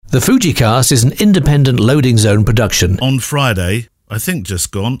The FujiCast is an independent Loading Zone production. On Friday, I think just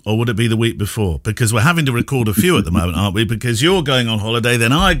gone, or would it be the week before? Because we're having to record a few at the moment, aren't we? Because you're going on holiday,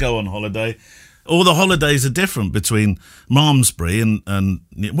 then I go on holiday. All the holidays are different between Malmesbury and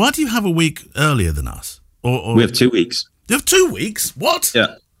why do you have a week earlier than us? Or we have 2 weeks. You have 2 weeks? What?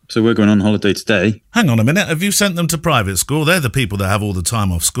 Yeah. So we're going on holiday today. Hang on a minute. Have you sent them to private school? They're the people that have all the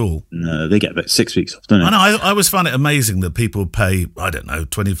time off school. No, they get about 6 weeks off, don't they? I know. I always find it amazing that people pay, I don't know,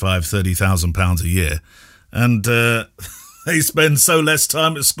 £25,000-30,000 a year, and they spend so less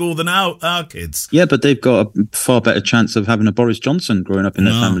time at school than our kids. Yeah, but they've got a far better chance of having a Boris Johnson growing up in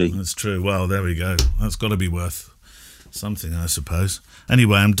their family. That's true. Well, there we go. That's got to be worth something, I suppose.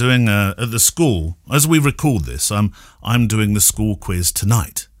 Anyway, I'm doing at the school, as we record this, I'm doing the school quiz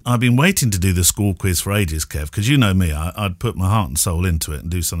tonight. I've been waiting to do the school quiz for ages, Kev, because you know me, I'd put my heart and soul into it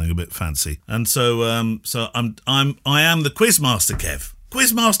and do something a bit fancy. And so I am the quizmaster, Kev.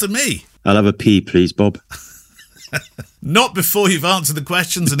 Quizmaster me. I'll have a pee, please, Bob. Not before you've answered the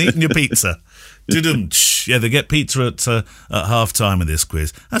questions and eaten your pizza. Yeah, they get pizza at half time of this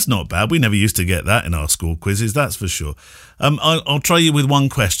quiz. That's not bad. We never used to get that in our school quizzes, that's for sure. I'll try you with one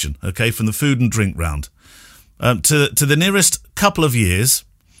question, okay, from the food and drink round. To the nearest couple of years,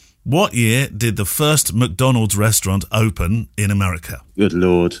 what year did the first McDonald's restaurant open in America? Good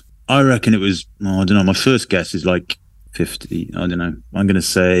Lord. I reckon it was, I don't know, my first guess is like 50, I don't know. I'm going to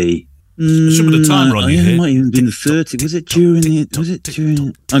say... should put a timer on you here. It might even been the 30. Was it during the...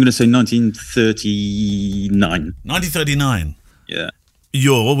 I'm going to say 1939. 1939? Yeah.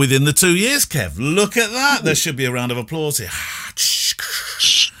 You're within the 2 years, Kev. Look at that. There should be a round of applause here.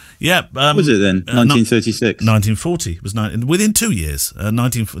 Yeah. Was it then? 1936? 1940 was within 2 years.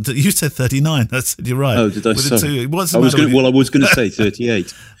 You said 39. You're right. Oh, did I? Within 2 years. I was going to say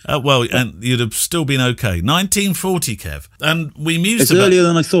 38. And you'd have still been okay. 1940, Kev. And we mused It's earlier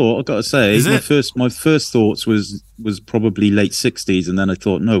than I thought, I've got to say. Is it? My first thoughts was probably late 60s, and then I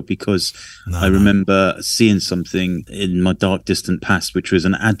thought, no, because I remember seeing something in my dark distant past, which was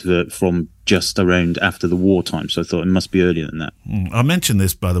an advert from just around after the wartime, so I thought it must be earlier than that. I mentioned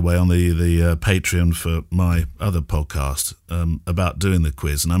this, by the way, on the Patreon for my other podcast about doing the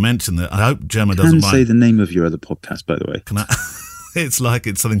quiz, and I mentioned that I hope Gemma doesn't mind. Can say the name of your other podcast, by the way. Can I? It's like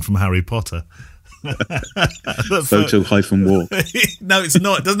it's something from Harry Potter. Photo-walk. No, it's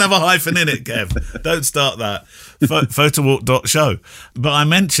not. It doesn't have a hyphen in it, Kev. Don't start that. Photowalk.show. But I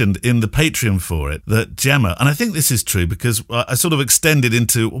mentioned in the Patreon for it that Gemma, and I think this is true because I sort of extended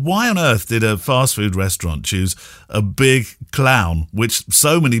into why on earth did a fast food restaurant choose a big clown, which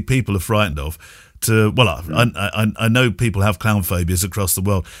so many people are frightened of, I know people have clown phobias across the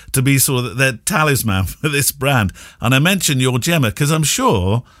world, to be sort of their talisman for this brand. And I mentioned your Gemma because I'm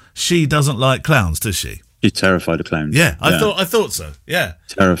sure she doesn't like clowns, does she? She's terrified of clowns. Yeah, I thought so. Yeah,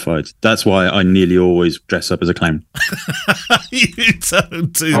 terrified. That's why I nearly always dress up as a clown. You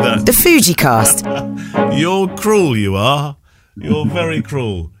don't do that. The FujiCast. You're cruel. You are. You're very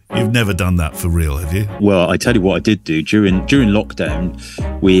cruel. You've never done that for real, have you? Well, I tell you what I did do during lockdown.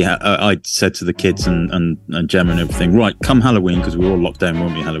 I said to the kids and Gemma and everything, right, come Halloween, because we were all locked down,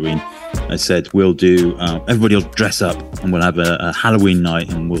 won't we, Halloween? I said, we'll do, everybody will dress up and we'll have a Halloween night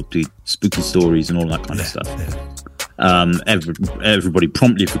and we'll do spooky stories and all that kind of stuff. Yeah. Everybody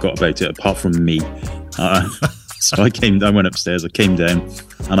promptly forgot about it, apart from me. So I went upstairs, I came down,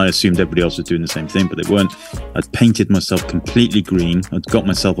 and I assumed everybody else was doing the same thing, but they weren't. I'd painted myself completely green. I'd got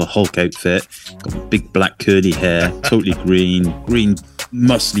myself a Hulk outfit, got big black curly hair, totally green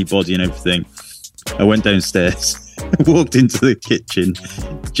muscly body and everything. I went downstairs, walked into the kitchen.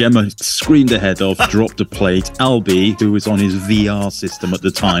 Gemma screamed her head off, dropped a plate. Albie, who was on his VR system at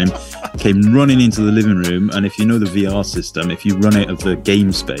the time, came running into the living room. And if you know the VR system, if you run out of the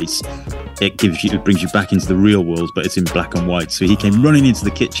game space, it brings you back into the real world, but it's in black and white. So he came running into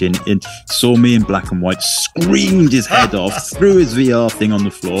the kitchen and saw me in black and white, screamed his head off, threw his VR thing on the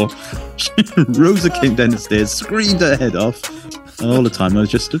floor. Rosa came down the stairs, screamed her head off. And all the time I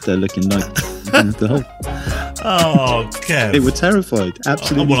was just stood there looking like the whole... Oh, Kev. They were terrified.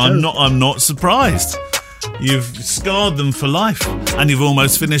 Absolutely. Well, terrified. I'm not surprised. You've scarred them for life, and you've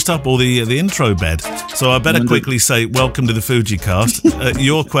almost finished up all the intro bed. So I better quickly say welcome to the FujiCast.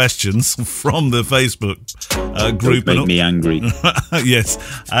 Your questions from the Facebook group. Don't make me angry. Yes,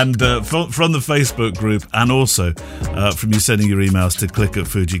 and from the Facebook group, and also from you sending your emails to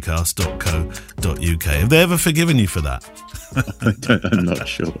click@fujicast.co.uk. Have they ever forgiven you for that? I'm not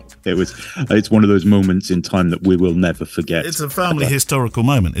sure. It's one of those moments in time that we will never forget. It's a family historical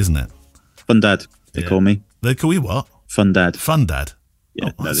moment, isn't it? Fun Dad, they call me. They call you what? Fun Dad. Fun Dad?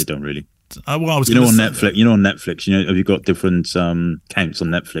 Yeah, no, they don't really. Well, I was on say Netflix. that. On Netflix. Have you got different counts on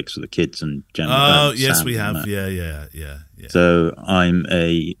Netflix for the kids and Gemma? Oh, yes, Sam we and have. that? Yeah. So I'm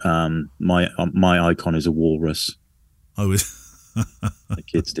my icon is a walrus. Oh, The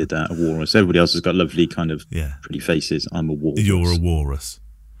kids did that, a walrus. Everybody else has got lovely kind of pretty faces. I'm a walrus. You're a walrus.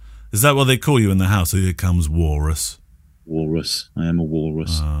 Is that what they call you in the house? Here comes walrus. Walrus. I am a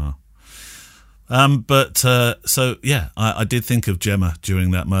walrus. I did think of Gemma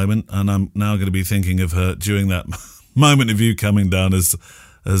during that moment, and I'm now going to be thinking of her during that moment of you coming down as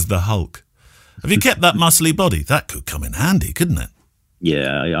the Hulk. Have you kept that muscly body? That could come in handy, couldn't it?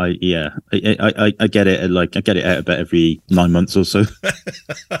 Yeah, I get it. I get it out of bed every 9 months or so.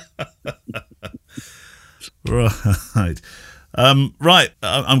 Right. Right.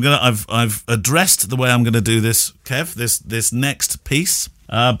 I've addressed the way I'm gonna do this, Kev. This next piece.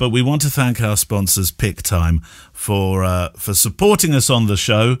 But we want to thank our sponsors, Pick Time, for supporting us on the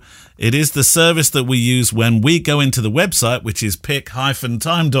show. It is the service that we use when we go into the website, which is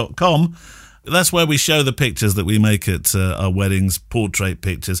pick-time.com. That's where we show the pictures that we make at our weddings, portrait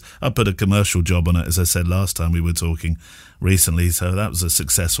pictures. I put a commercial job on it, as I said last time we were talking recently, so that was a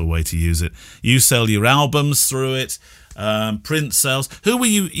successful way to use it. You sell your albums through it, print sales. Who were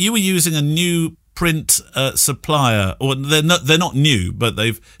you? You were using a new print supplier, or they're not new, but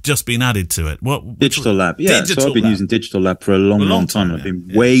they've just been added to it. Digital Lab, yeah. So I've been using Digital Lab for a long time. I've been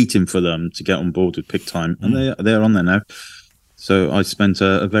waiting for them to get on board with Pick Time, and they're on there now. So I spent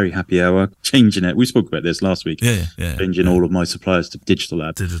a very happy hour changing it. We spoke about this last week. Changing all of my suppliers to Digital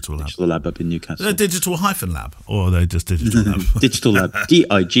Lab. Digital Lab up in Newcastle. They're Digital-Lab, or are they just Digital Lab? Digital Lab.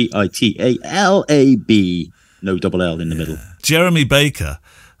 Digitalab. No double L in the middle. Jeremy Baker,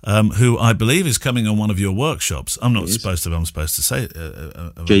 who I believe is coming on one of your workshops. I'm supposed to say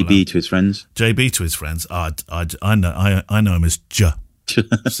JB to his friends. JB to his friends. I know him as J.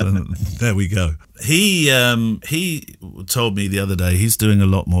 So there we go. He told me the other day he's doing a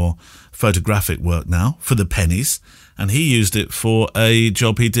lot more photographic work now for the pennies, and he used it for a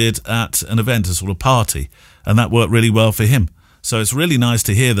job he did at an event, a sort of party, and that worked really well for him. So it's really nice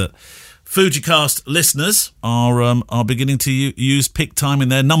to hear that Fujicast listeners are beginning to use Pick Time in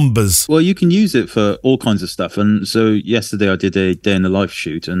their numbers. Well, you can use it for all kinds of stuff. And so yesterday I did a day in the life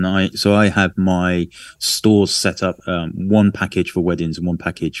shoot, and I have my stores set up, one package for weddings and one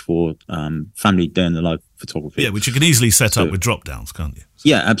package for family day in the life photography. Yeah, which you can easily set up with drop downs, can't you?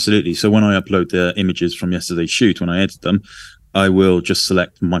 Yeah, absolutely. So when I upload the images from yesterday's shoot, when I edit them, I will just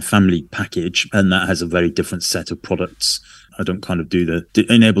select my family package, and that has a very different set of products. I don't kind of do the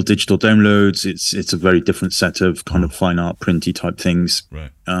enable digital downloads. It's a very different set of kind of fine art printy type things.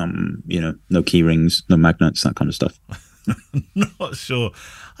 Right. No key rings, no magnets, that kind of stuff. Not sure.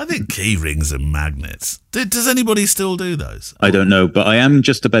 I think key rings and magnets. Does anybody still do those? I don't know, but I'm going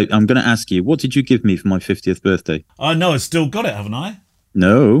to ask you, what did you give me for my 50th birthday? I know, I've still got it, haven't I?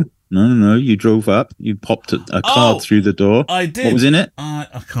 No. You drove up. You popped a card through the door. I did. What was in it?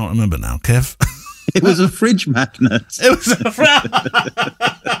 I can't remember now, Kev. It was a fridge magnet. It was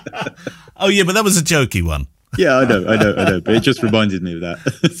Oh, yeah, but that was a jokey one. Yeah, I know. But it just reminded me of that.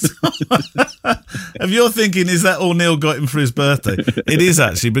 If you're thinking, is that all Neil got him for his birthday? It is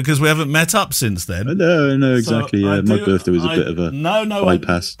actually, because we haven't met up since then. I know, exactly. So my birthday was a bit of a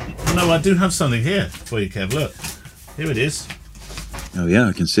bypass. I do have something here for you, Kev. Look, here it is. Oh, yeah,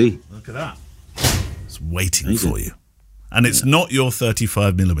 I can see. Look at that. It's waiting for you. And it's not your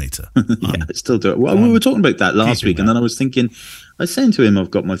 35mm. Yeah, I still do it. Well, we were talking about that last week, and then I was thinking, I was saying to him,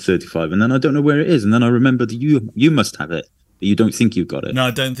 I've got my 35, and then I don't know where it is, and then I remembered that you must have it, but you don't think you've got it. No,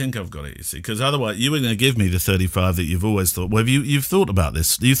 I don't think I've got it, you see, because otherwise you were going to give me the 35 that you've always thought. Well, you've thought about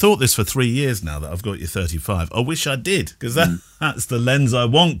this. You thought this for 3 years now that I've got your 35. I wish I did, because that's the lens I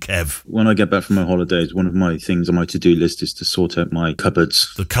want, Kev. When I get back from my holidays, one of my things on my to-do list is to sort out my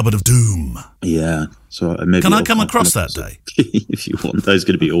cupboards. The cupboard of doom. Yeah. So maybe Can I come across that day? If you want, there's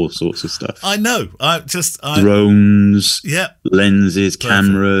going to be all sorts of stuff. I know. Drones, lenses, Perfect.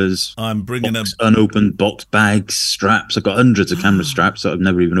 Cameras. I'm bringing unopened box bags, straps. I've got hundreds of camera straps that I've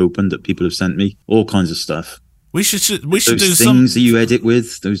never even opened that people have sent me. All kinds of stuff. We should those do things some that you edit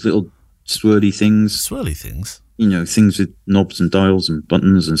with. Those little swirly things. swirly things. Things with knobs and dials and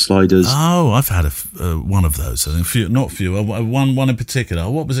buttons and sliders. Oh, I've had one of those. I think one in particular.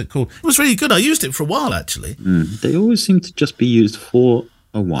 What was it called? It was really good. I used it for a while, actually. They always seem to just be used for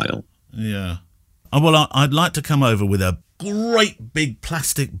a while. Yeah. Well, I'd like to come over with a great big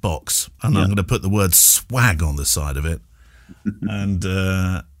plastic box, and I'm going to put the word swag on the side of it. And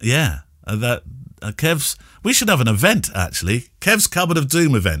Kev's. We should have an event, actually. Kev's Cupboard of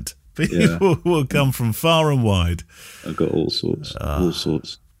Doom event. People will come from far and wide. I've got all sorts.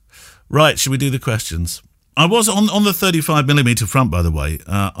 Right, should we do the questions? I was on the 35mm front, by the way.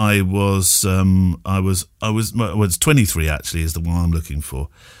 I was 23 actually is the one I'm looking for.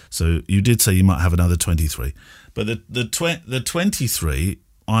 So you did say you might have another 23, but the 23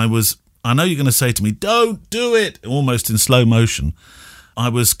 I know you're going to say to me, don't do it, almost in slow motion. I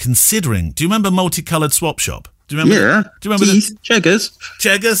was considering. Do you remember Multicoloured Swap Shop? Do you remember? Yeah. Do you remember Cheggers?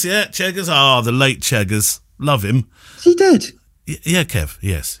 Cheggers? Yeah, Cheggers. The late Cheggers. Love him. He did. Yeah, Kev.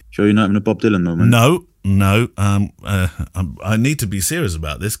 Yes. Sure, you're not having a Bob Dylan moment? No. I need to be serious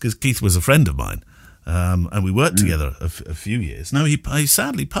about this because Keith was a friend of mine, and we worked together a few years. No, he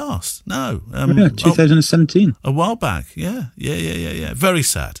sadly passed. No. 2017. A while back. Yeah. Very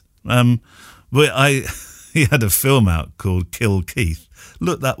sad. But he had a film out called Kill Keith.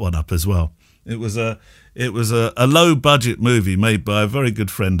 Look that one up as well. It was a low budget movie made by a very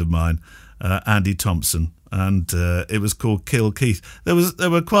good friend of mine, Andy Thompson, and it was called Kill Keith. There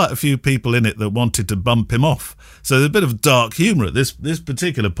were quite a few people in it that wanted to bump him off, so there's a bit of dark humour at this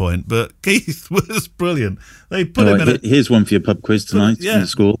particular point. But Keith was brilliant. They put him in. Here's one for your pub quiz tonight in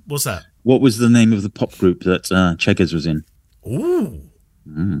school. What's that? What was the name of the pop group that Cheggers was in? Ooh,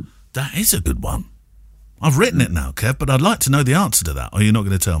 that is a good one. I've written it now, Kev, but I'd like to know the answer to that. Or you're not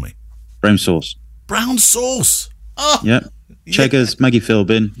going to tell me? Brown Sauce. Brown Sauce. Oh, yeah. Cheggers, Maggie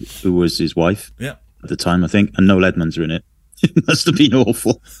Philbin, who was his wife at the time, I think, and Noel Edmonds are in it. It must have been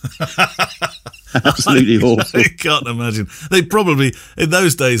awful. Absolutely awful. I can't imagine. They probably, in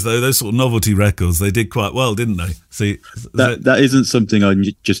those days, though, those sort of novelty records, they did quite well, didn't they? See, that isn't something I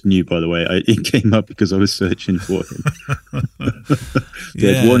just knew, by the way. It came up because I was searching for him.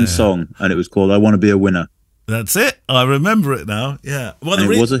 They had one song, and it was called I Want to Be a Winner. That's it. I remember it now. Yeah. Well,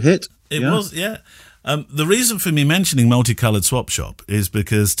 it was a hit. It was, yeah. The reason for me mentioning Multicoloured Swap Shop is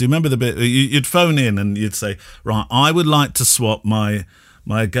because, do you remember the bit, you'd phone in and you'd say, right, I would like to swap my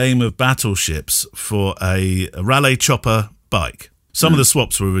game of battleships for a Raleigh Chopper bike. Some of the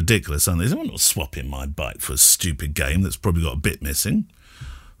swaps were ridiculous, and they said, I'm not swapping my bike for a stupid game that's probably got a bit missing.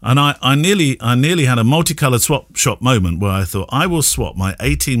 And I nearly had a Multicoloured Swap Shop moment where I thought, I will swap my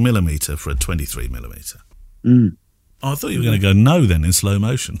 18mm for a 23mm. Oh, I thought you were going to go no then in slow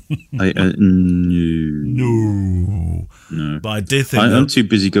motion. No. But I did think I'm too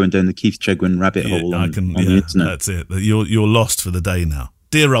busy going down the Keith Chegwin rabbit hole on the internet. That's it. You're lost for the day now.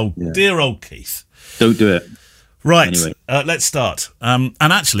 Dear old Keith. Don't do it. Right. Anyway. Let's start. And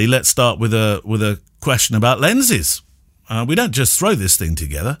actually, let's start with a question about lenses. We don't just throw this thing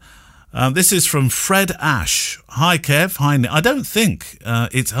together. This is from Fred Ash. Hi, Kev. Hi, Neil. I don't think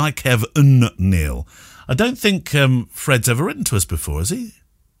it's hi, Kev and Neil. I don't think Fred's ever written to us before, has he?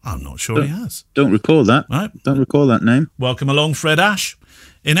 I'm not sure he has. Don't recall that. Right. Don't recall that name. Welcome along, Fred Ash.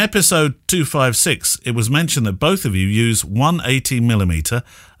 In episode 256, it was mentioned that both of you use one 18mm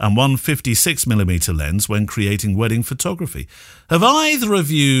and one 56mm lens when creating wedding photography. Have either of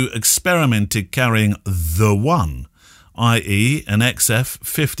you experimented carrying the one, i.e. an XF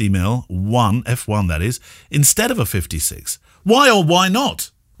 50mm, f1 that is, instead of a 56? Why or why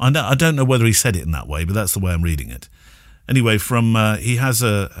not? I don't know whether he said it in that way, but that's the way I'm reading it. Anyway, he has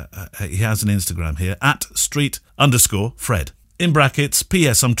an Instagram here, @street_Fred. In brackets,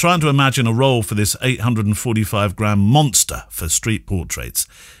 P.S. I'm trying to imagine a role for this 845-gram monster for street portraits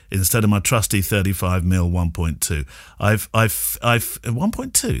instead of my trusty 35mm 1.2. I've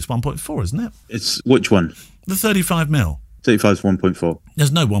 1.2. It's 1.4, isn't it? It's which one? The 35mm. 35 is 1.4.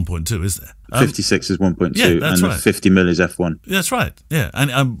 There's no 1.2, is there? 56 is 1.2, yeah, that's and right. the 50mm is f1. That's right. Yeah,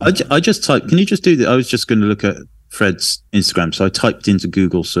 and I just typed. Can you just do that? I was just going to look at Fred's Instagram, so I typed into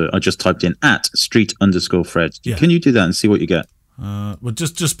Google. So I just typed in @street_Fred. Yeah. Can you do that and see what you get? Well,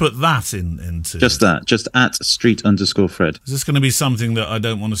 just put that into just that, just @street_Fred. Is this going to be something that I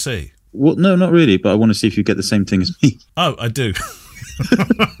don't want to see? Well, no, not really, but I want to see if you get the same thing as me. Oh, I do.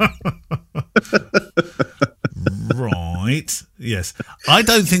 Right. Yes. I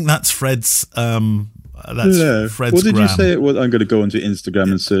don't think that's Fred's. Fred's. What did gram. you say? Well, I'm going to go onto Instagram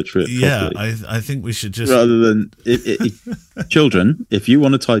and search for it. Yeah, properly. I think we should just rather than children. If you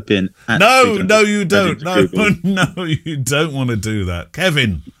want to type in, no, you don't. No, you don't want to do that,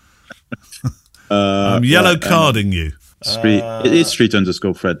 Kevin. I'm yellow carding you. It is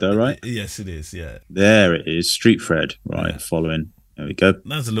street_Fred, though, right? Yes, it is. Yeah. There it is, Street Fred. Right, following. There we go.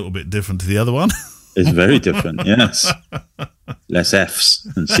 That's a little bit different to the other one. It's very different, yes. Less F's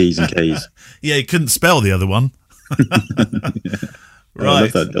and C's and K's. Yeah, you couldn't spell the other one. Yeah.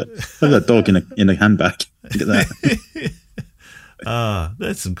 Right. I love that dog in a handbag. Look at that.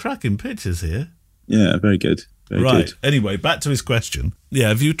 There's some cracking pictures here. Yeah, very good. Very right. good. Anyway, back to his question. Yeah,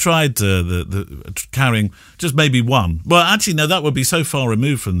 have you tried the carrying just maybe one? Well, actually, no. That would be so far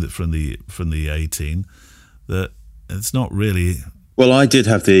removed from the 18 that it's not really. Well, I did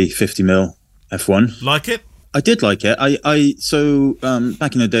have the 50mm f1. Like it? I did like it. So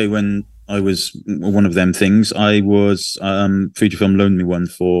back in the day when I was one of them things, I was Fujifilm loaned me one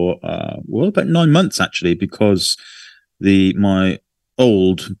for about 9 months actually, because one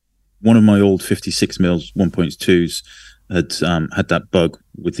of my old 56mm 1.2s had that bug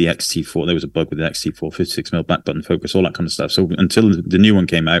with the X-T4. There was a bug with the X-T4, 56mm back button focus, all that kind of stuff. So until the new one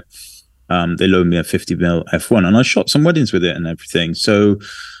came out, they loaned me a 50mm f1, and I shot some weddings with it and everything. So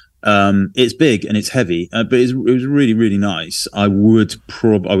it's big and it's heavy, but it was really, really nice. I would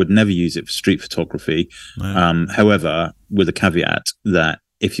never use it for street photography. No. However, with a caveat that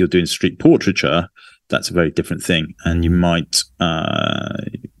if you're doing street portraiture, that's a very different thing, and you might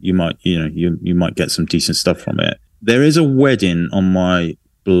get some decent stuff from it. There is a wedding on my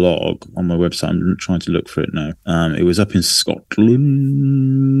blog, on my website. I'm trying to look for it now. It was up in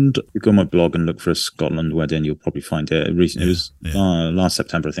Scotland. You go on my blog and look for a Scotland wedding, you'll probably find it. It was last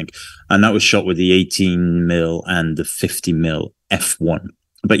September, I think, and that was shot with the 18mm and the 50mm f1.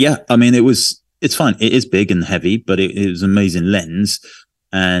 But yeah, I mean, it's fine. It is big and heavy, but it was an amazing lens.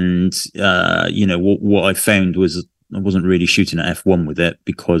 And what I found was I wasn't really shooting at f1 with it,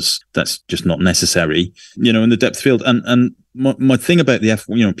 because that's just not necessary, in the depth field. And my thing about the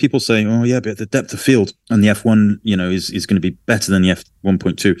f1, people say, oh yeah, but the depth of field and the f1, is going to be better than the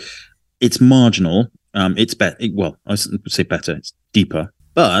f1.2. It's marginal. It's better. Well, I would say better. It's deeper.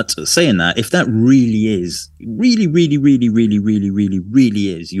 But saying that, if that really is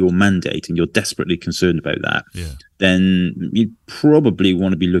your mandate, and you're desperately concerned about that, then you probably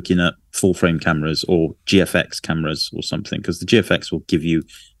want to be looking at full frame cameras or GFX cameras or something, because the GFX will give you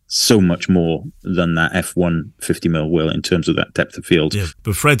so much more than that f1 50mm will in terms of that depth of field. Yeah,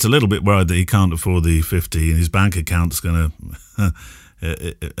 but Fred's a little bit worried that he can't afford the 50, and his bank account's going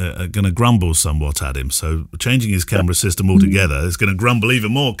to grumble somewhat at him. So changing his camera system altogether is going to grumble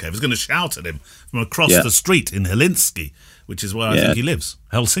even more, Kev. It's going to shout at him from across the street in Helsinki, which is where I think he lives.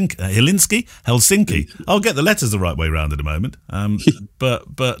 Helsinki. I'll get the letters the right way round in a moment. But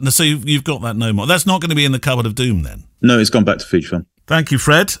so you've got that no more. That's not going to be in the cupboard of doom then? No, it's gone back to Fujifilm. Thank you,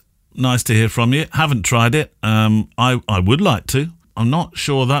 Fred. Nice to hear from you. Haven't tried it. I would like to. I'm not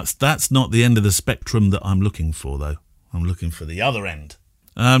sure that's not the end of the spectrum that I'm looking for, though. I'm looking for the other end.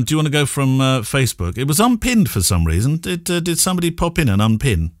 Do you want to go from Facebook? It was unpinned for some reason. Did somebody pop in and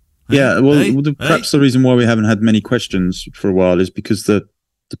unpin? Yeah, perhaps the reason why we haven't had many questions for a while is because the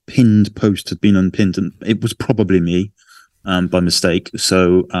pinned post had been unpinned, and it was probably me by mistake.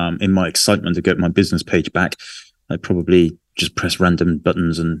 So in my excitement to get my business page back, I probably just press random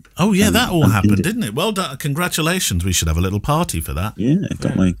buttons and that all happened, didn't it? Well done, congratulations. We should have a little party for that. Yeah,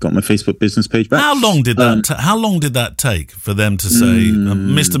 got my Facebook business page back. How long did that take for them to say,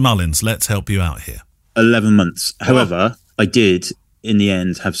 Mr. Mullins, let's help you out here? 11 months. However, I did in the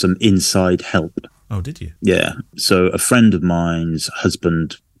end have some inside help. Oh, did you? Yeah. So a friend of mine's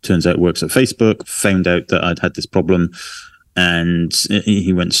husband, turns out, works at Facebook, found out that I'd had this problem. And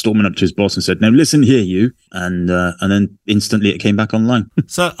he went storming up to his boss and said, "Now listen here, you," and then instantly it came back online.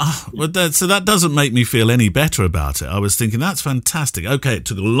 So that doesn't make me feel any better about it. I was thinking that's fantastic. Okay, it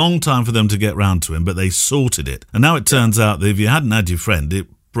took a long time for them to get round to him, but they sorted it. And now it turns out that if you hadn't had your friend, it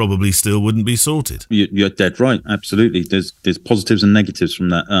probably still wouldn't be sorted. You're dead right. Absolutely. There's positives and negatives from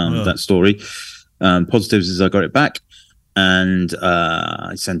that story. Positives is I got it back. And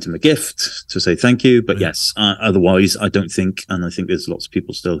I sent him a gift to say thank you. But yes, otherwise, I don't think, and I think there's lots of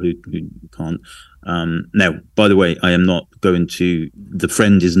people still who can't. Now, by the way, I am not going to, the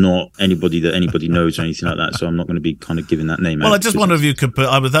friend is not anybody that anybody knows or anything like that. So I'm not going to be kind of giving that name out. Well, I just wonder if you could put,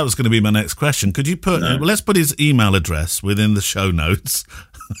 that was going to be my next question. Could you put, let's put his email address within the show notes.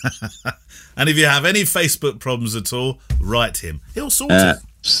 And if you have any Facebook problems at all, write him. He'll sort it.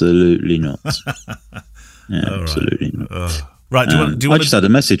 Absolutely not. Yeah, absolutely. Right. Do you want I just had a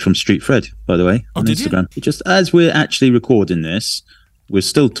message from Street Fred, by the way, on Instagram. Just as we're actually recording this, we're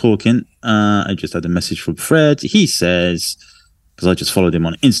still talking. I just had a message from Fred. He says, because I just followed him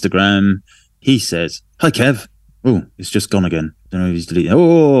on Instagram, he says, "Hi, Kev." Oh, it's just gone again. Don't know if he's deleted.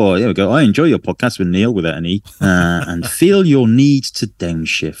 Oh, there we go. I enjoy your podcast with Neil without an E, and feel your need to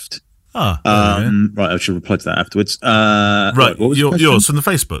downshift. Right. I should reply to that afterwards. Right. What was yours from the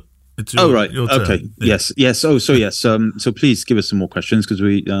Facebook? Right. Okay. Yeah. Yes. Oh, so yes. So please give us some more questions because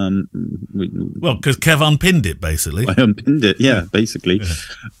because Kev unpinned it basically. I unpinned it. Yeah, basically.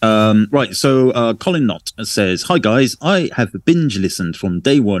 Yeah. Right. So Colin Knott says, "Hi guys, I have binge listened from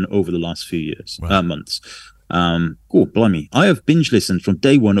day one over the last few years, months. Blimey! I have binge listened from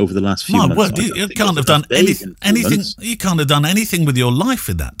day one over the last few months. Well, you can't have done anything. You can't have done anything with your life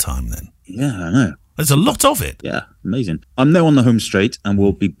in that time. Then, yeah, I know. There's a lot of it. Yeah, amazing. I'm now on the home straight and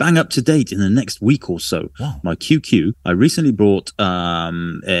will be bang up to date in the next week or so. Wow. My QQ, I recently bought a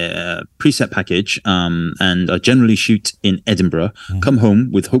preset package and I generally shoot in Edinburgh, come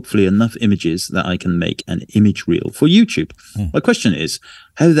home with hopefully enough images that I can make an image reel for YouTube. My question is,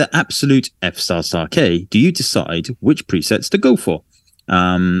 how the absolute F***K do you decide which presets to go for?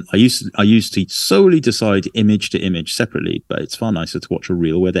 I used to solely decide image to image separately, but it's far nicer to watch a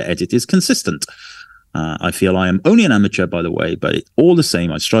reel where the edit is consistent. I feel I am only an amateur, by the way, but all the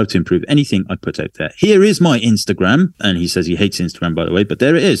same, I strive to improve anything I put out there. Here is my Instagram, and he says he hates Instagram, by the way, but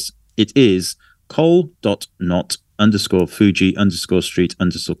there it is. It is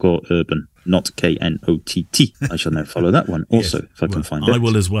col.not_Fuji_street_urban, not KNOTT. I shall now follow that one also, if I can find it. I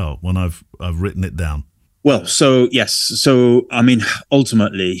will as well, when I've written it down. Well, so, yes. So, I mean,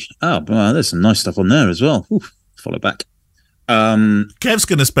 ultimately, there's some nice stuff on there as well. Oof, follow back. Kev's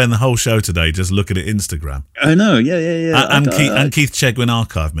going to spend the whole show today just looking at Instagram. I know, yeah. And Keith Chegwin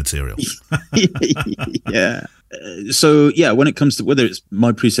archive material. Yeah. So, yeah, when it comes to whether it's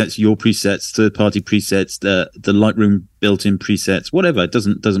my presets, your presets, third-party presets, the Lightroom built-in presets, whatever, it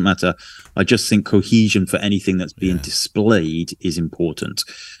doesn't matter. I just think cohesion for anything that's being displayed is important.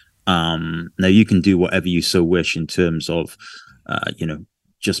 Now, you can do whatever you so wish in terms of,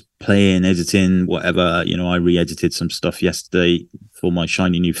 just playing, editing, whatever. I re-edited some stuff yesterday for my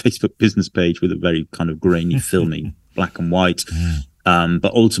shiny new Facebook business page with a very kind of grainy, filmy black and white.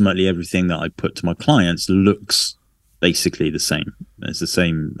 But ultimately, everything that I put to my clients looks basically the same. It's the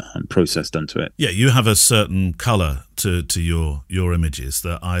same process done to it. Yeah, you have a certain colour to your images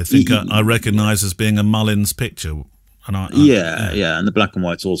that I think I recognise as being a Mullins picture. And and the black and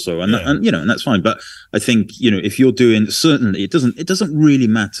whites also, and that's fine. But I think if you're doing, certainly it doesn't really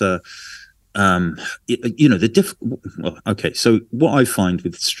matter. Okay. So what I find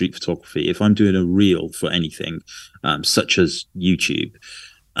with street photography, if I'm doing a reel for anything, such as YouTube,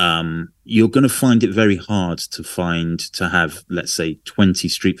 you're going to find it very hard to have, let's say, 20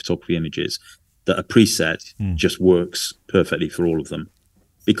 street photography images that a preset just works perfectly for all of them.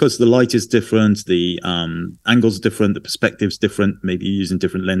 Because the light is different, the angle's different, the perspective's different, maybe you're using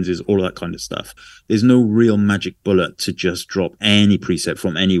different lenses, all that kind of stuff. There's no real magic bullet to just drop any preset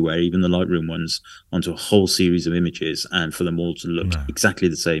from anywhere, even the Lightroom ones, onto a whole series of images and for them all to look exactly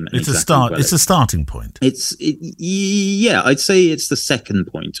the same. It's a starting point. I'd say it's the second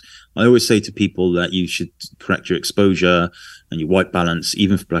point. I always say to people that you should correct your exposure and your white balance,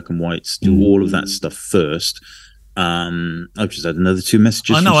 even for black and whites, do all of that stuff first. I've just had another 2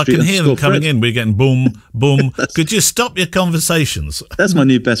 messages. I know, I can hear them coming in. We're getting boom, boom. Could you stop your conversations? That's my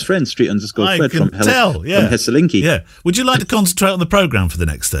new best friend, Street_Fred from Hesselinki. Yeah. Would you like to concentrate on the programme for the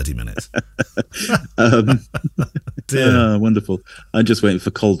next 30 minutes? Wonderful. I'm just waiting for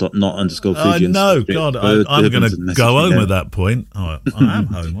col.not_Fuji. No, God, I'm going to go home at that point. I am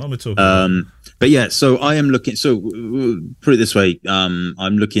home. What am I talking about? But yeah, so I am looking. So put it this way,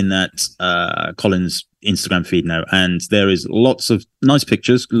 I'm looking at Colin's Instagram feed now, and there is lots of nice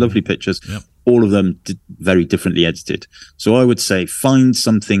pictures, lovely pictures. Yep. All of them very differently edited. So I would say find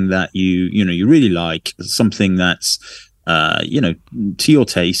something that you really like, something that's to your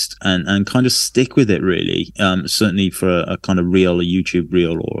taste, and kind of stick with it. Really, certainly for a kind of reel, a YouTube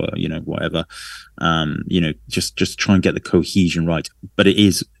reel, or whatever. Just try and get the cohesion right. But it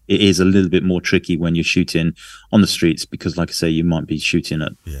is a little bit more tricky when you're shooting on the streets, because like I say, you might be shooting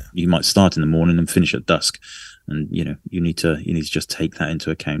you might start in the morning and finish at dusk, and you need to just take that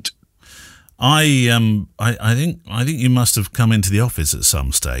into account. I think you must have come into the office at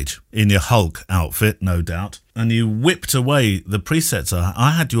some stage in your Hulk outfit, no doubt, and you whipped away the presets.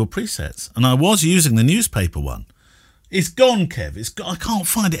 I had your presets, and I was using the newspaper one. It's gone, Kev. I can't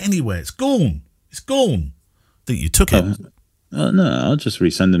find it anywhere. It's gone. I think you took it. No, I'll just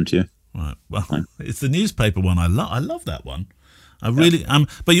resend them to you. Right. Well, it's the newspaper one. I love that one. I really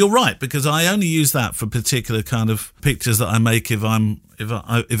but you're right, because I only use that for particular kind of pictures that I make if I'm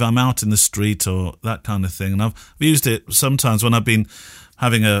out in the street or that kind of thing. And I've used it sometimes when I've been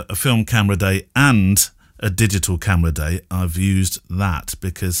having a film camera day and a digital camera day. I've used that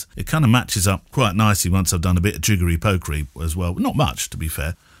because it kind of matches up quite nicely once I've done a bit of jiggery pokery as well. Not much, to be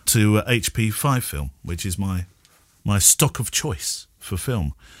fair, to HP5 film, which is my stock of choice for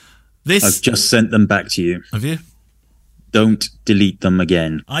film. I've just sent them back to you. Have you? Don't delete them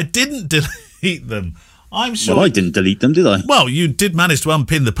again. I didn't delete them. I'm sure. Well, I didn't delete them, did I? Well, you did manage to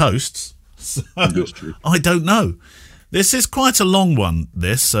unpin the posts. So that's true. I don't know. This is quite a long one,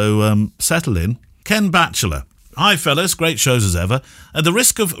 so settle in. Ken Batchelor. Hi, fellas. Great shows as ever. At the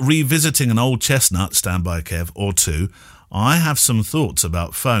risk of revisiting an old chestnut, stand by Kev, or two, I have some thoughts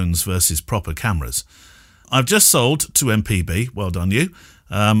about phones versus proper cameras. I've just sold to MPB. Well done, you.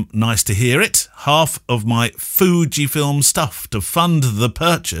 Nice to hear it. Half of my Fujifilm stuff to fund the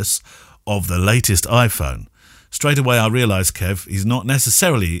purchase of the latest iPhone. Straight away I realised, Kev, he's not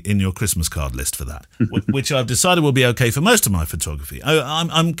necessarily in your Christmas card list for that, which I've decided will be okay for most of my photography.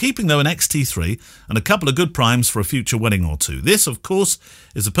 I'm keeping, though, an XT3 and a couple of good primes for a future wedding or two. This, of course,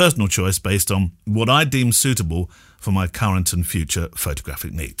 is a personal choice based on what I deem suitable for my current and future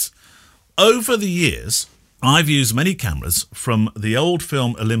photographic needs. Over the years, I've used many cameras from the old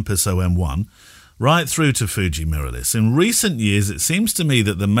film Olympus OM1 right through to Fuji mirrorless. In recent years, it seems to me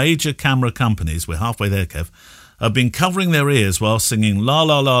that the major camera companies, we're halfway there, Kev, have been covering their ears while singing La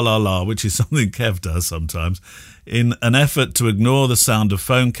La La La La, which is something Kev does sometimes, in an effort to ignore the sound of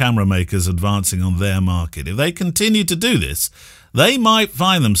phone camera makers advancing on their market. If they continue to do this, they might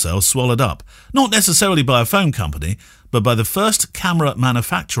find themselves swallowed up, not necessarily by a phone company, but by the first camera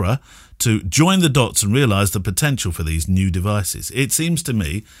manufacturer to join the dots and realise the potential for these new devices. It seems to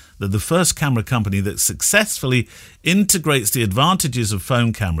me that the first camera company that successfully integrates the advantages of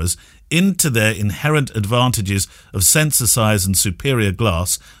phone cameras into their inherent advantages of sensor size and superior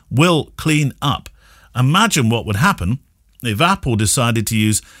glass will clean up. Imagine what would happen if Apple decided to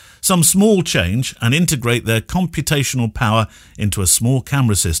use some small change and integrate their computational power into a small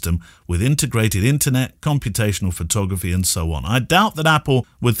camera system with integrated internet, computational photography and so on. I doubt that Apple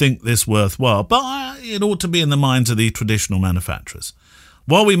would think this worthwhile, but it ought to be in the minds of the traditional manufacturers.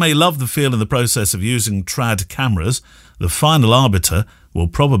 While we may love the feel and the process of using trad cameras, the final arbiter will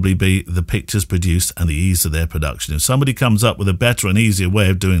probably be the pictures produced and the ease of their production. If somebody comes up with a better and easier way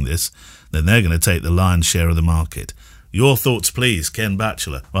of doing this, then they're going to take the lion's share of the market. Your thoughts, please, Ken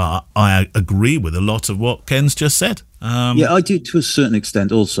Batchelor. Well, I agree with a lot of what Ken's just said. Yeah, I do to a certain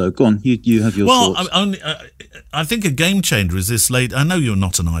extent also. Go on, you have your thoughts. Well, I think a game changer is this late. I know you're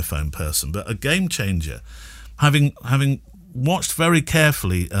not an iPhone person, but a game changer, having watched very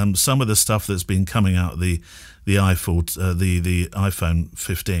carefully some of the stuff that's been coming out of the iPhone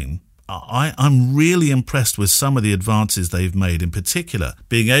 15, I'm really impressed with some of the advances they've made, in particular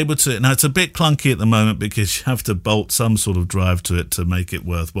being able to, now it's a bit clunky at the moment because you have to bolt some sort of drive to it to make it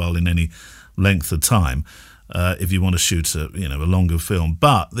worthwhile in any length of time if you want to shoot a longer film,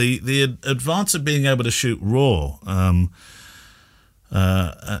 but the advance of being able to shoot RAW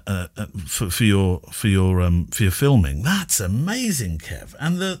for your filming, that's amazing, Kev.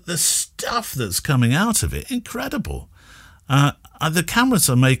 And the stuff that's coming out of it, incredible. The cameras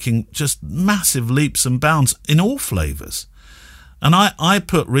are making just massive leaps and bounds in all flavours. And I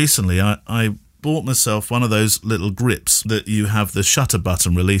put recently, I bought myself one of those little grips that you have the shutter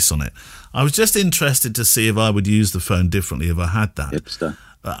button release on it. I was just interested to see if I would use the phone differently if I had that. Hipster.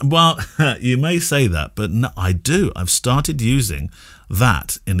 Well, you may say that, but no, I do. I've started using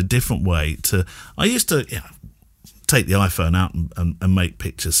that in a different way. I used to take the iPhone out and make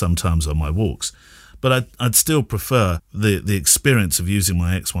pictures sometimes on my walks, but I'd still prefer the experience of using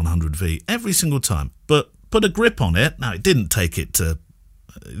my X100V every single time. But put a grip on it. Now, it didn't take it to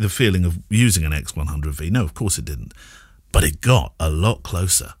the feeling of using an X100V. No, of course it didn't. But it got a lot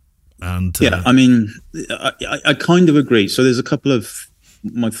closer. And yeah, I mean, I kind of agree. So there's a couple of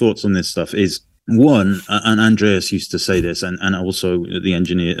my thoughts on this stuff is, one, and Andreas used to say this, and also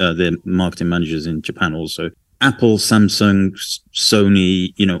the marketing managers in Japan also, Apple, Samsung,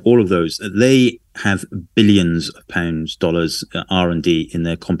 Sony, all of those, they have billions of pounds, dollars, R&D in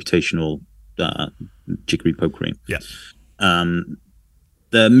their computational jiggery pokery. Yeah.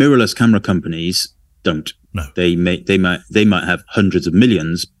 The mirrorless camera companies don't. No. They might have hundreds of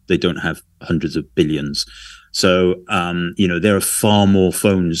millions. They don't have hundreds of billions. So, there are far more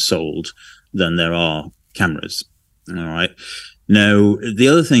phones sold than there are cameras. All right. Now, the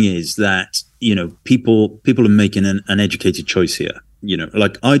other thing is that, people are making an educated choice here.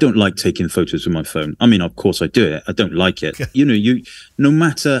 Like, I don't like taking photos with my phone. I mean, of course I do it. I don't like it. No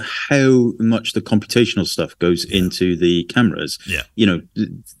matter how much the computational stuff goes into the cameras,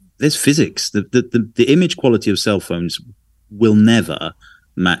 there's physics. The image quality of cell phones will never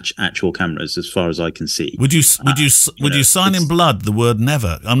match actual cameras, as far as I can see. Would you sign in blood the word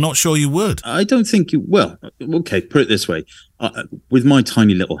never? I'm not sure you would. I don't think you. Well, okay. Put it this way: with my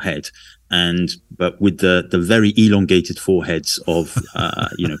tiny little head, but with the very elongated foreheads of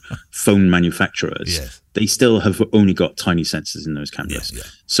phone manufacturers, yes. they still have only got tiny sensors in those cameras. Yeah.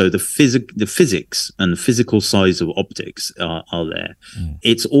 So the physics and the physical size of optics are there.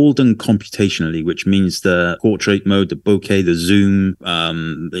 It's all done computationally, which means the portrait mode, the bokeh, the zoom.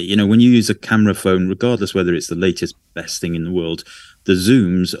 When you use a camera phone, regardless whether it's the latest best thing in the world, the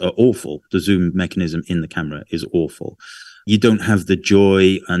zooms are awful. The zoom mechanism in the camera is awful. You don't have the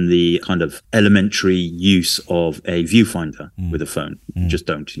joy and the kind of elementary use of a viewfinder with a phone. You just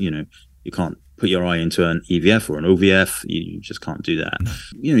don't. You can't put your eye into an EVF or an OVF. You just can't do that.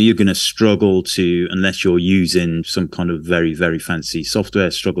 You're going to struggle to, unless you're using some kind of very, very fancy software,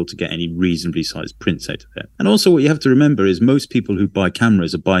 struggle to get any reasonably sized prints out of it. And also what you have to remember is most people who buy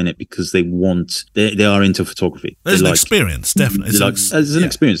cameras are buying it because they are into photography. There's an experience, definitely. As an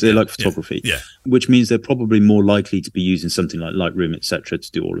experience, they like photography, which means they're probably more likely to be using something like Lightroom, etc.,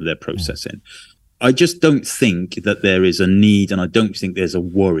 to do all of their processing. I just don't think that there is a need, and I don't think there's a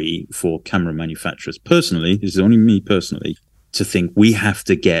worry for camera manufacturers. Personally, this is only me personally, to think we have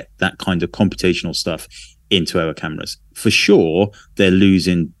to get that kind of computational stuff into our cameras. For sure, they're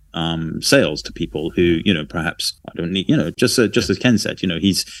losing sales to people who, perhaps I don't need, just as Ken said,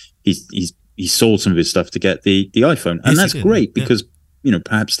 he's sold some of his stuff to get the iPhone, and that's great because.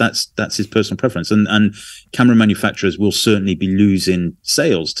 Perhaps that's his personal preference, and camera manufacturers will certainly be losing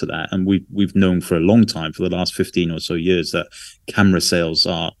sales to that. And we've known for a long time, for the last 15 or so years, that camera sales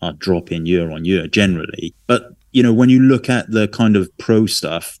are dropping year on year generally. But when you look at the kind of pro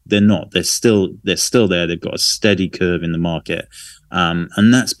stuff, they're not. They're still there. They've got a steady curve in the market,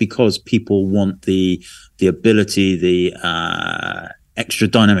 and that's because people want the ability, the extra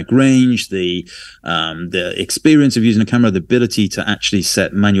dynamic range, the experience of using a camera, the ability to actually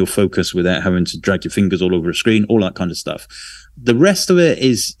set manual focus without having to drag your fingers all over a screen, all that kind of stuff. The rest of it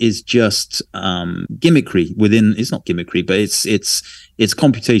is just gimmickry within. It's not gimmickry, but it's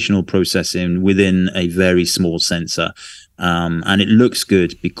computational processing within a very small sensor. And it looks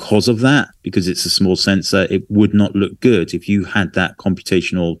good because of that, because it's a small sensor. It would not look good if you had that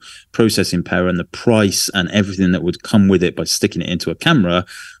computational processing power and the price and everything that would come with it by sticking it into a camera.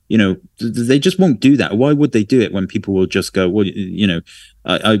 They just won't do that. Why would they do it when people will just go, well,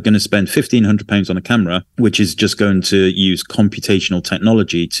 I'm going to spend £1,500 on a camera, which is just going to use computational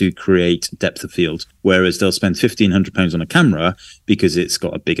technology to create depth of field. Whereas they'll spend £1,500 on a camera because it's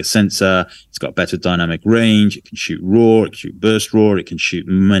got a bigger sensor, it's got better dynamic range, it can shoot RAW, it can shoot burst RAW, it can shoot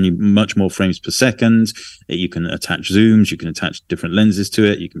much more frames per second. You can attach zooms, you can attach different lenses to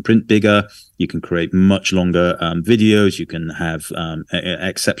it, you can print bigger, you can create much longer videos, you can have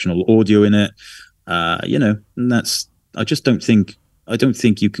exceptional audio in it. And that's, I don't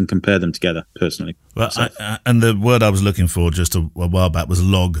think you can compare them together, personally. Well, and the word I was looking for just a while back was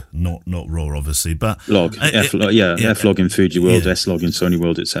log, not RAW, obviously. But log, F-log in Fuji World, S-log in Sony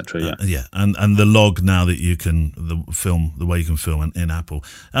World, etc. And the log now that you can the way you can film in Apple.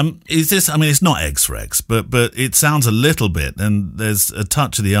 Is this? I mean, it's not X for X, but it sounds a little bit, and there's a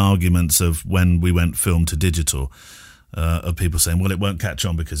touch of the arguments of when we went film to digital. Of people saying, well, it won't catch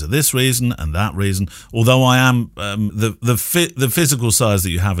on because of this reason and that reason. Although I am the physical size that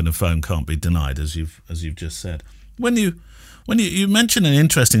you have in a phone can't be denied, as you've just said. When you mentioned an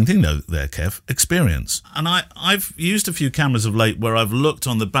interesting thing though there, Kev, experience. And I've used a few cameras of late where I've looked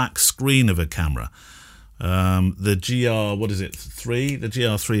on the back screen of a camera. The GR3? The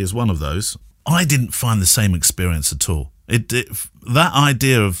GR3 is one of those. I didn't find the same experience at all. That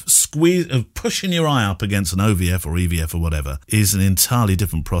idea of pushing your eye up against an OVF or EVF or whatever is an entirely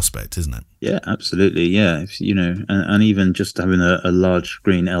different prospect, isn't it? Yeah, absolutely. Yeah, and even just having a large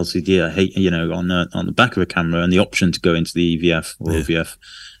screen LCD, on the back of a camera, and the option to go into the EVF or OVF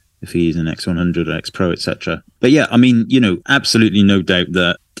if you use an X100 or X Pro, etc. But yeah, I mean, absolutely no doubt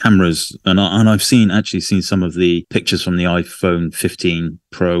that cameras, and I've seen some of the pictures from the iPhone 15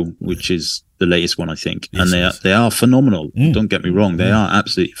 Pro, which is the latest one, I think, and they are phenomenal. Don't get me wrong, they are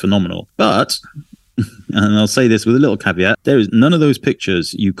absolutely phenomenal. But, and I'll say this with a little caveat, there is none of those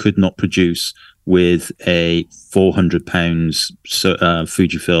pictures you could not produce with a £400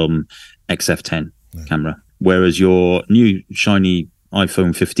 Fujifilm XF10 camera, whereas your new shiny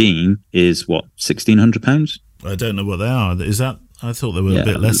iPhone 15 is what, £1,600? I don't know what they are. Is that? I thought they were a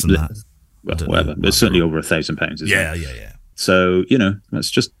bit less than that. Well, whatever. But it's certainly over £1,000. Yeah. So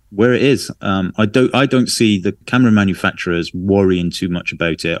that's just where it is. I don't see the camera manufacturers worrying too much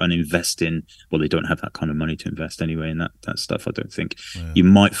about it and investing. Well, they don't have that kind of money to invest anyway in that stuff. I don't think. You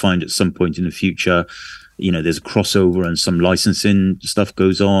might find at some point in the future, there's a crossover and some licensing stuff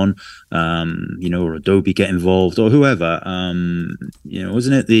goes on, or Adobe get involved or whoever.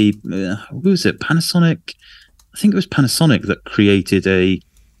 Wasn't it who was it? Panasonic? I think it was Panasonic that created a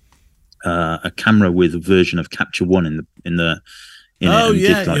camera with a version of Capture One in the.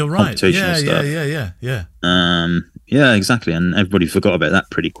 You're right. Yeah, exactly. And everybody forgot about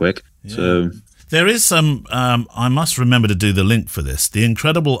that pretty quick. Yeah. So there is some. I must remember to do the link for this. The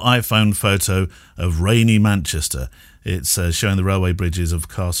incredible iPhone photo of rainy Manchester. It's showing the railway bridges of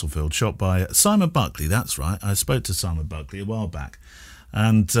Castlefield, shot by Simon Buckley. That's right. I spoke to Simon Buckley a while back,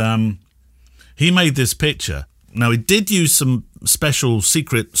 and he made this picture. Now he did use some special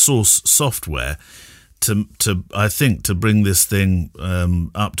secret source software to bring this thing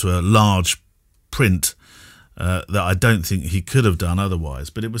up to a large print that I don't think he could have done otherwise.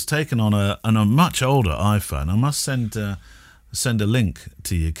 But it was taken on a much older iPhone. I must send a link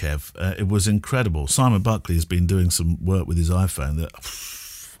to you, Kev. It was incredible. Simon Buckley has been doing some work with his iPhone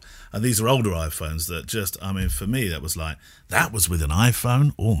and these are older iPhones that just, for me, that was with an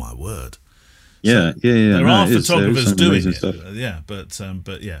iPhone. Oh my word! Yeah. There are photographers doing it.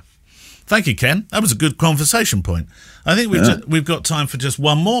 But yeah. Thank you, Ken. That was a good conversation point. I think we've got time for just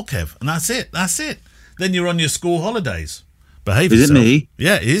one more, Kev, and that's it. Then you're on your school holidays. Behave yourself. Is it me?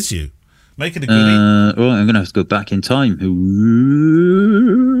 Yeah, it is you. Make it a goodie. Well, I'm going to have to go back in time.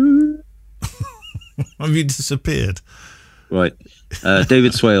 Have you disappeared? Right.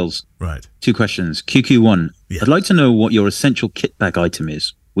 David Swales. Right. 2 questions. QQ1. Yeah. I'd like to know what your essential kit bag item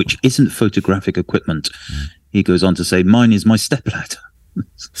is, which isn't photographic equipment. He goes on to say, mine is my stepladder.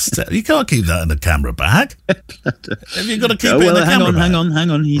 You can't keep that in a camera bag. Have you got to keep it in a camera bag?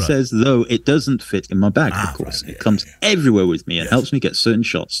 Hang on. He says, though it doesn't fit in my bag, of course. Right, it comes everywhere with me and helps me get certain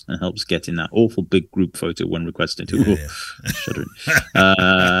shots and helps get in that awful big group photo when requested to. Shuddering.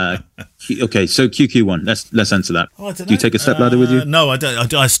 Okay, so QQ1. Let's answer that. Do you take a stepladder with you? No, I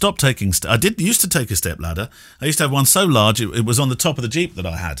don't. I stopped taking. I used to take a stepladder. I used to have one so large it was on the top of the Jeep that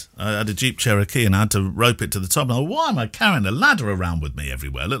I had. I had a Jeep Cherokee and I had to rope it to the top. And I thought, why am I carrying a ladder around with me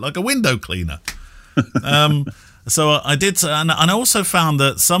everywhere? I look like a window cleaner. So I did, and I also found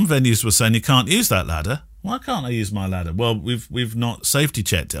that some venues were saying you can't use that ladder. Why can't I use my ladder? Well, we've not safety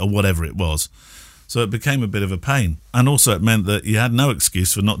checked it or whatever it was. So it became a bit of a pain. And also it meant that you had no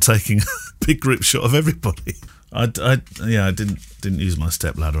excuse for not taking a big grip shot of everybody. I didn't use my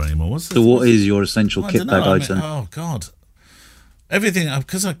stepladder anymore. What is your essential kit bag item? Oh, God. Everything,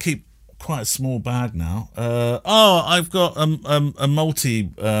 because I keep quite a small bag now. I've got a multi,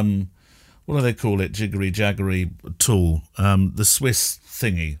 what do they call it? Jiggery-jaggery tool. The Swiss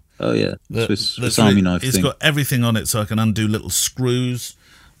thingy. Oh, yeah. Swiss Army knife It's thing. got everything on it so I can undo little screws,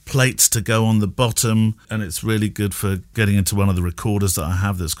 plates to go on the bottom, and it's really good for getting into one of the recorders that I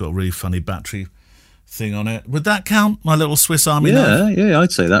have that's got a really funny battery thing on it. Would that count, my little Swiss Army knife? Yeah,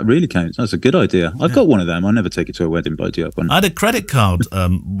 I'd say that really counts. That's a good idea. I've got one of them. I never take it to a wedding, but I do have one. I had a credit card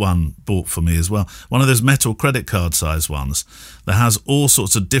one bought for me as well. One of those metal credit card size ones that has all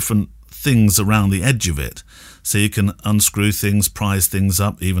sorts of different things around the edge of it. So you can unscrew things, prise things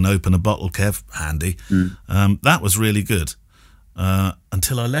up, even open a bottle, Kev. Handy. That was really good.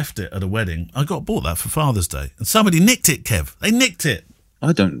 Until I left it at a wedding. I got bought that for Father's Day. And somebody nicked it, Kev. They nicked it.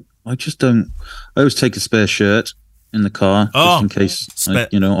 I just don't. I always take a spare shirt in the car just in case,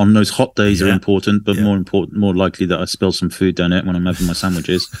 on those hot days are important, but more likely that I spill some food down it when I'm having my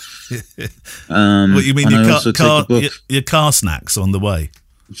sandwiches. What you mean, your car snacks on the way?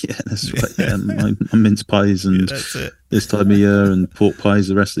 Yeah, that's right. Yeah, my mince pies and this time of year, and pork pies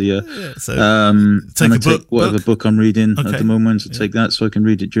the rest of the year. Yeah, so take a book, whatever book I'm reading at the moment. I take that so I can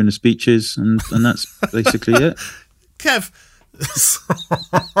read it during the speeches, and that's basically it. Kev,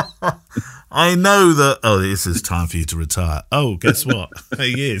 I know that. Oh, this is time for you to retire. Oh, guess what?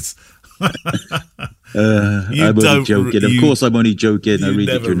 He is. I'm only joking. Of course, I'm only joking. I read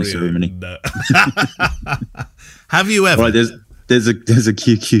it during the ceremony. No. Have you ever? Right, There's a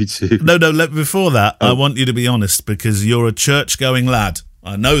QQ2. No. Before that, I want you to be honest, because you're a church-going lad.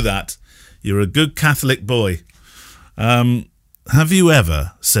 I know that. You're a good Catholic boy. Have you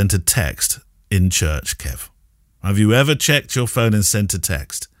ever sent a text in church, Kev? Have you ever checked your phone and sent a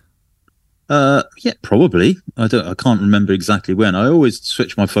text? Yeah, probably. I can't remember exactly when. I always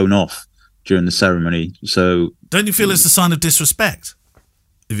switch my phone off during the ceremony. So don't you feel it's a sign of disrespect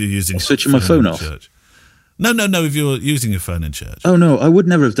if you're using switching my phone off? Church? No, if you're using your phone in church. Oh, no, I would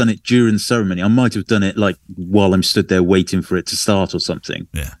never have done it during the ceremony. I might have done it like while I'm stood there waiting for it to start or something.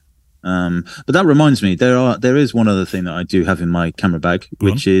 Yeah. But that reminds me, there is one other thing that I do have in my camera bag,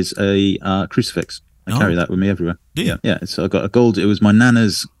 which is a crucifix. I carry that with me everywhere. Do you? Yeah. So I got a gold. It was my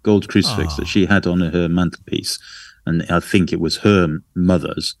nana's gold crucifix that she had on her mantelpiece, and I think it was her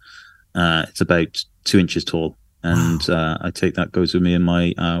mother's. It's about 2 inches tall, and I take that, goes with me in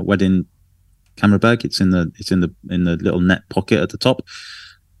my wedding camera bag. It's in the little net pocket at the top.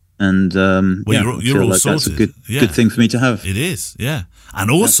 And you're all like sorted. That's a good thing for me to have. It is, yeah. And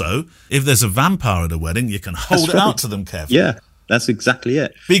also, if there's a vampire at a wedding, you can hold it out to them, Kev. Yeah, that's exactly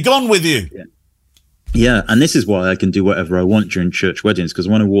it. Be gone with you. Yeah, and this is why I can do whatever I want during church weddings, because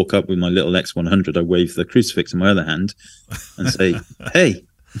when I walk up with my little X100, I wave the crucifix in my other hand and say, "Hey,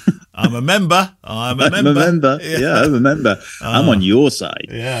 I'm a member. I'm a member. Yeah, I'm a member. I'm on your side."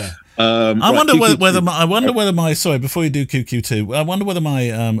 Yeah. I wonder whether my sorry, before you do QQ2, I wonder whether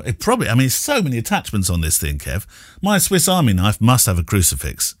my so many attachments on this thing, Kev. My Swiss Army knife must have a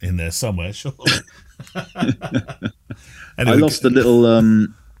crucifix in there somewhere, sure. Anyway, I lost a little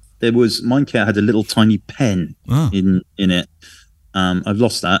mine cat had a little tiny pen in it. I've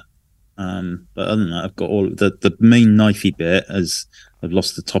lost that. But other than that, I've got all the main knifey bit. As I've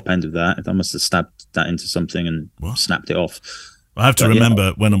lost the top end of that. I must have stabbed that into something and snapped it off. I have to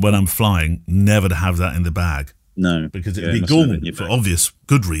remember when I'm flying, never to have that in the bag. No, because it'd be gone for obvious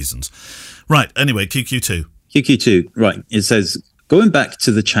good reasons. Right. Anyway, QQ2. QQ2. Right. It says, going back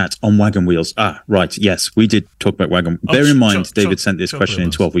to the chat on wagon wheels. Right. Yes, we did talk about wagon. Bear in mind, David sent this question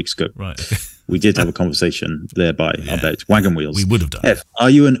in 12 weeks ago. Right. We did have a conversation thereby about wagon wheels. We would have done. F, are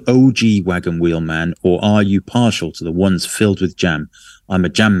you an OG wagon wheel man, or are you partial to the ones filled with jam? I'm a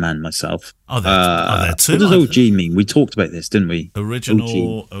jam man myself. Are there two? What does OG mean? We talked about this, didn't we?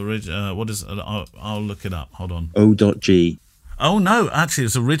 Original. What is? I'll look it up. Hold on. O.G. Oh no, actually,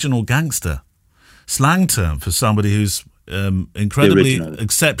 it's original gangster, slang term for somebody who's incredibly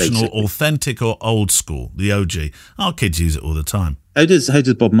exceptional, basically. Authentic, or old school. The OG. Our kids use it all the time. How does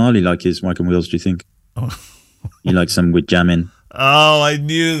Bob Marley like his wagon wheels? Do you think? You like some with jam in? Oh, I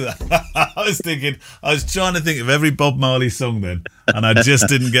knew that. I was trying to think of every Bob Marley song then, and I just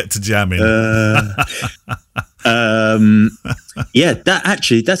didn't get to jam in. Yeah,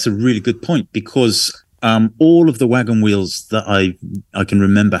 that's a really good point, because all of the wagon wheels that I can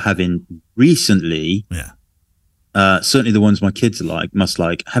remember having recently, certainly the ones my kids must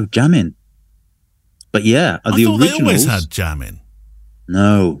like, have jam in. But yeah, I thought they always had jam in.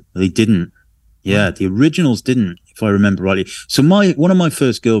 No, they didn't. Yeah, the originals didn't, if I remember rightly. So one of my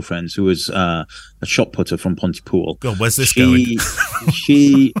first girlfriends, who was a shot putter from Pontypool. God, where's this going?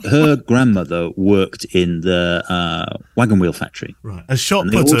 Her grandmother worked in the wagon wheel factory. Right, a shot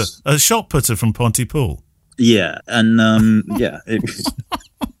putter from Pontypool. Yeah, and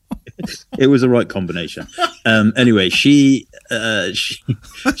it was the right combination. Anyway, her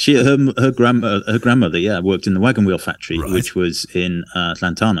grandmother, worked in the wagon wheel factory, right, which was in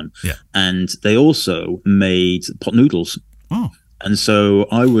Llantarnam. Yeah, and they also made pot noodles. Oh. And so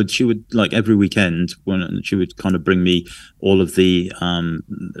she would like every weekend when she would kind of bring me all of the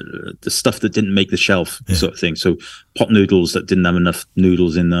stuff that didn't make the shelf, sort of thing. So pot noodles that didn't have enough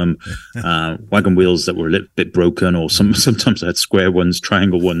noodles in them, wagon wheels that were a little bit broken, or sometimes I had square ones,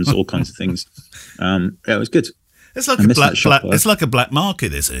 triangle ones, all kinds of things. It was good. It's like it's like a black market.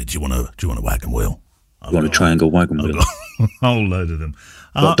 They say, do you want a wagon wheel? I want a triangle wagon wheel. A whole load of them.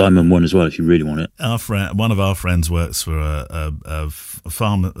 Got a diamond one as well, if you really want it. One of our friends works for a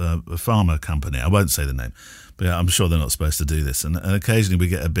farmer company. I won't say the name, but I'm sure they're not supposed to do this. And occasionally we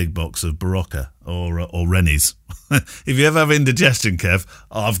get a big box of Barocca or Rennies. If you ever have indigestion, Kev,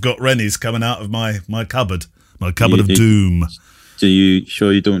 I've got Rennies coming out of my cupboard, of doom. Do you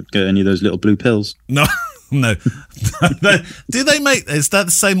sure you don't get any of those little blue pills? No. No. Do they make? Is that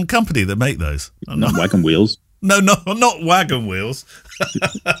the same company that make those? Not wagon wheels. No, not wagon wheels.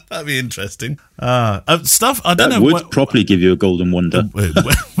 That'd be interesting. Stuff I don't know. That would properly give you a golden wonder.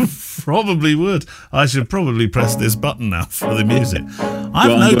 Probably would. I should probably press this button now for the music.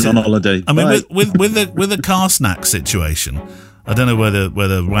 I'm going on holiday. I mean, with the car snack situation, I don't know whether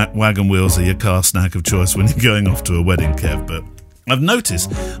wagon wheels are your car snack of choice when you're going off to a wedding, Kev, but I've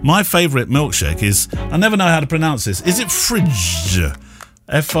noticed my favourite milkshake is, I never know how to pronounce this. Is it Frijj?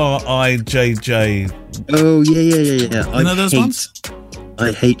 Frijj. Oh, yeah. You know those ones?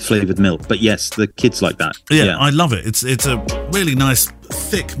 I hate flavoured milk, but yes, the kids like that. Yeah, I love it. It's a really nice,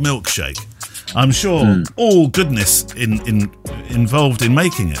 thick milkshake. I'm sure all goodness involved in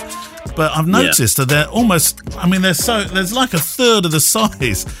making it. But I've noticed that they're almost, there's like a third of the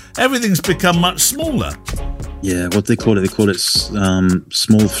size. Everything's become much smaller. Yeah, what they call it? They call it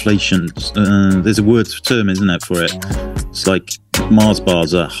smallflation. There's a term, isn't there, for it? It's like Mars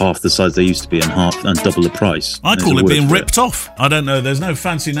bars are half the size they used to be and double the price. I There's call a it word being for ripped off. I don't know. There's no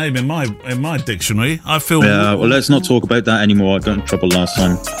fancy name in my dictionary. I feel. Yeah, well, let's not talk about that anymore. I got in trouble last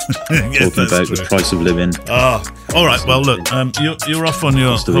time Yes, talking about true. the price of living, All right. Well, look. You're off on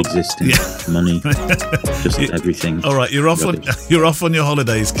your cost of existing, money, just everything. All right. You're off on your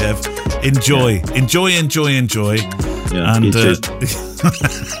holidays, Kev. Enjoy. Yeah, And you too.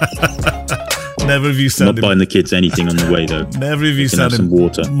 never have you I'm not sounded. buying the kids anything on the way though. Never have you Can have sounded some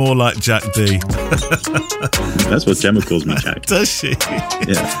water. more like Jack D. That's what Gemma calls me, Jack. Does she?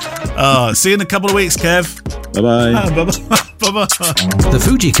 Yeah. See you in a couple of weeks, Kev. Bye bye. Bye-bye. The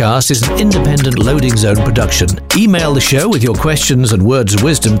FujiCast is an independent Loading Zone production. Email the show with your questions and words of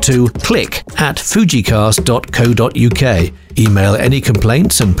wisdom to click@fujicast.co.uk. Email any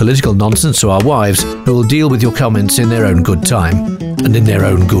complaints and political nonsense to our wives, who will deal with your comments in their own good time and in their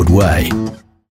own good way.